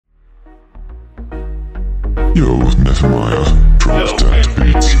Yo, Nehemiah, drums, tact,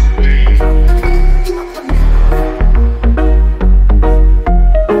 beats.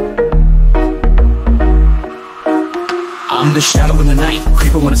 I'm the shadow in the night,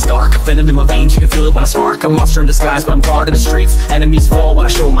 creeper when it's dark. Venom in my veins, you can feel it when I spark. I'm a monster in disguise, but I'm guarding the streets. Enemies fall when I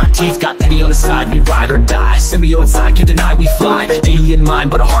show my teeth. Got Eddie on the side, we ride or die. Symbiote inside, can't deny we fly. Alien mind,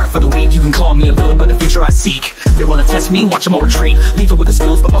 but a heart for the weak. You can call me a villain, but the future I seek. They wanna test me, watch them all retreat. Lethal with the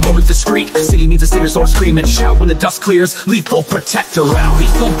skills, but my motive's discreet. City needs a singer, so I scream and shout when the dust clears. Lethal protector out,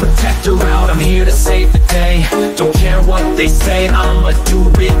 lethal protector out. I'm here to save the day. Don't care what they say, I'ma do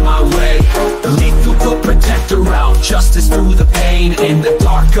it my way. Lethal protector out, justice through the pain. In the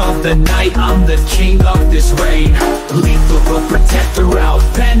dark of the night, I'm the king of this reign. Lethal protector out,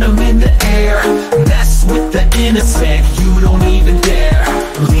 venom in the air. Mess with the innocent, you don't even dare.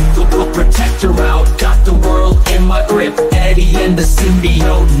 Lethal protector out, got the world in my grip. Eddie and the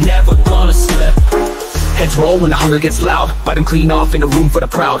symbiote, never gonna slip. Heads roll when the hunger gets loud. Bite them clean off in a room for the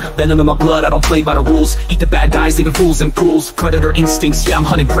proud. Venom in my blood, I don't play by the rules. Eat the bad guys, leaving fools in pools. Predator instincts, yeah, I'm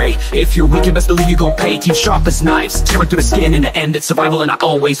hunting prey. If you're weak, you best believe you gon' pay. Teeth sharp as knives, tearing through the skin. In the end, it's survival and I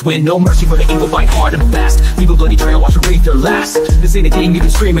always win. No mercy for the evil, bite hard and fast. Leave a bloody trail, watch them breathe their last. This ain't a game, you can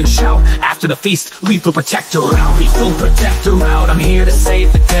scream and shout. After the feast, lethal protector out. Lethal protector out, I'm here to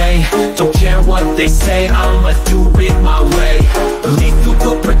save the day. Don't care what they say, I'ma do it my way.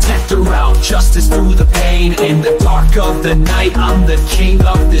 Lethal protector out, justice through the pain. In the dark of the night, I'm the king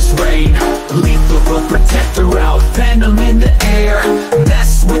of this reign. Lethal protector out, venom in the air.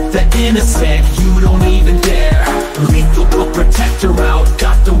 Mess with the innocent, you don't even dare. Lethal protector out,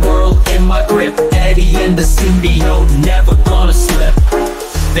 got the world in my grip. Eddie and the symbiote, never gonna slip.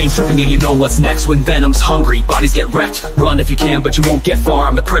 They ain't tripping, you know what's next. When Venom's hungry, bodies get wrecked. Run if you can, but you won't get far.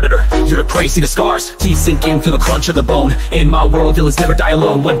 I'm the predator, you're the prey, see the scars. Teeth sink in, feel the crunch of the bone. In my world, villains never die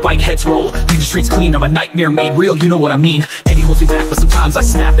alone. When bite heads roll, leave the streets clean. I'm a nightmare made real, you know what I mean. Eddie holds me back, but sometimes I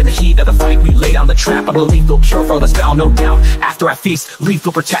snap. In the heat of the fight, we lay down the trap. I'm a lethal cure for all that's found, no doubt. After I feast,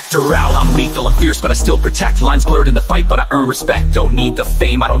 lethal protector out. I'm lethal and fierce, but I still protect. Lines blurred in the fight, but I earn respect. Don't need the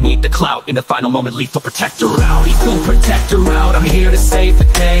fame, I don't need the clout. In the final moment, lethal protector out. Lethal protector out, I'm here to save the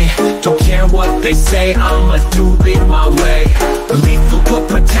day. Don't care what they say, I'ma do it my way. Lethal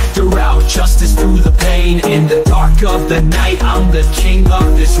protector out, justice through the pain. In the dark of the night, I'm the king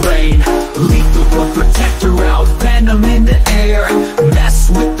of this reign. Lethal protector out, venom in the air. Mess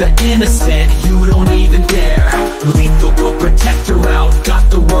with the innocent, you don't even dare. Lethal protector out, got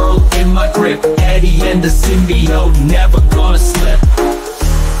the world in my grip. Eddie and the symbiote, never gonna slip.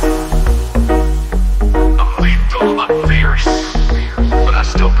 I'm lethal, I'm fierce, but I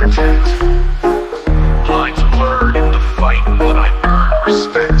still protect. Lines blurred in the fight, but I earn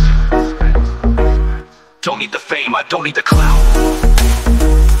respect. Don't need the fame, I don't need the clout.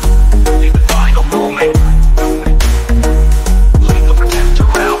 In the final moment, lethal protector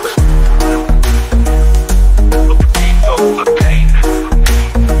out. Look at me, feel the pain.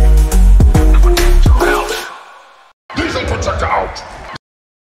 Lethal protector out. Lethal protector out.